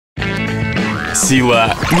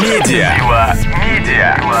Сила медиа.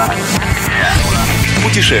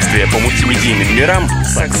 Путешествие по мультимедийным мирам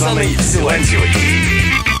с Оксаной Силантьевой.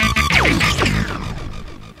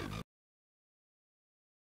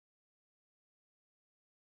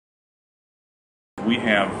 We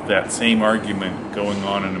have that same argument going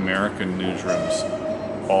on in American newsrooms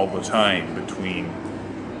all the time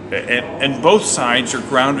and both sides are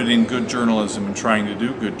grounded in good journalism and trying to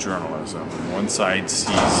do good journalism. One side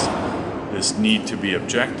sees this need to be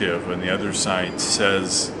objective, and the other side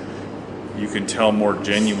says you can tell more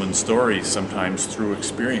genuine stories sometimes through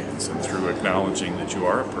experience and through acknowledging that you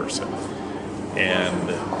are a person. And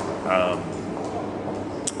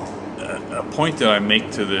a point that I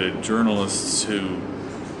make to the journalists who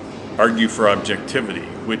argue for objectivity,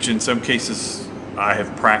 which in some cases I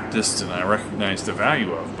have practiced and I recognize the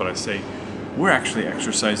value of, but I say we're actually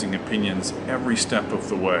exercising opinions every step of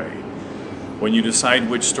the way. When you decide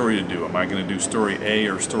which story to do, am I going to do story A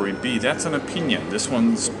or story B, that's an opinion. This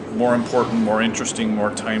one's more important, more interesting,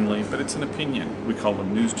 more timely, but it's an opinion. We call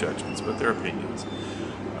them news judgments, but they're opinions.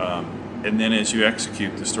 And then as you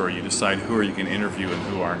execute the story, you decide who are you going to interview and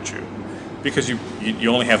who aren't you. Because you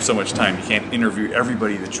only have so much time. You can't interview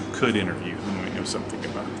everybody that you could interview who might know something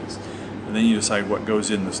about this. And then you decide what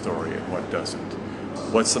goes in the story and what doesn't.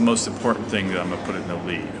 What's the most important thing that I'm going to put in the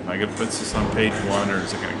lead? Am I going to put this on page one, or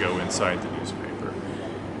is it going to go inside the newspaper?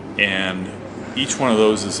 And each one of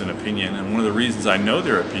those is an opinion, and one of the reasons I know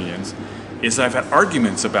they're opinions is I've had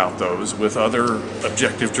arguments about those with other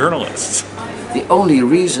objective journalists. The only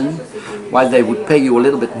reason why they would pay you a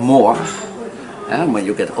little bit more, and when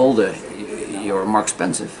you get older you're more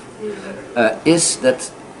expensive, is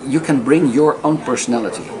that you can bring your own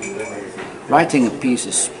personality. Writing a piece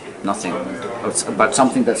is nothing. It's about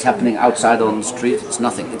something that's happening outside on the street. It's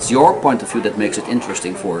nothing. It's your point of view that makes it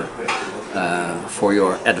interesting for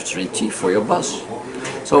your editor-in-chief, for your boss.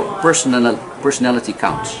 So personality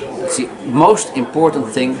counts. It's the most important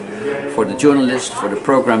thing for the journalist, for the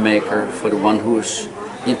program maker, for the one who is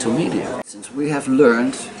into media. Since we have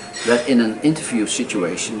learned that in an interview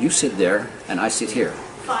situation you sit there and I sit here.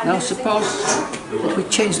 Now suppose that we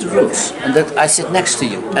change the rules and that I sit next to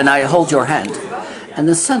you and I hold your hand, and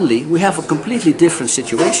then suddenly we have a completely different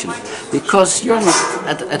situation, because you're not,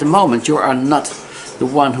 at the moment you are not the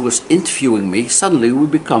one who is interviewing me. Suddenly we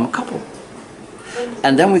become a couple,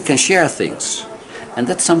 and then we can share things. And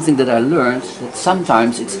that's something that I learned, that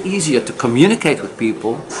sometimes it's easier to communicate with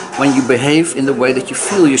people when you behave in the way that you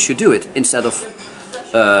feel you should do it, instead of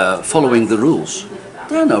following the rules.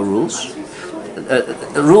 There are no rules.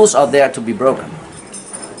 The rules are there to be broken,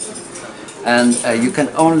 and you can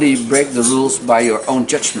only break the rules by your own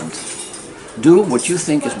judgment. Do what you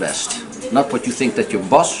think is best, not what you think that your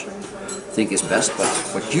boss think is best, but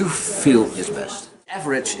what you feel is best.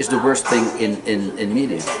 Average is the worst thing in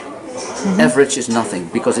media. Mm-hmm. Average is nothing,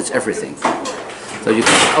 because it's everything. So you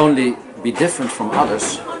can only be different from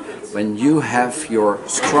others when you have your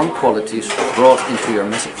strong qualities brought into your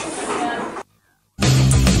message.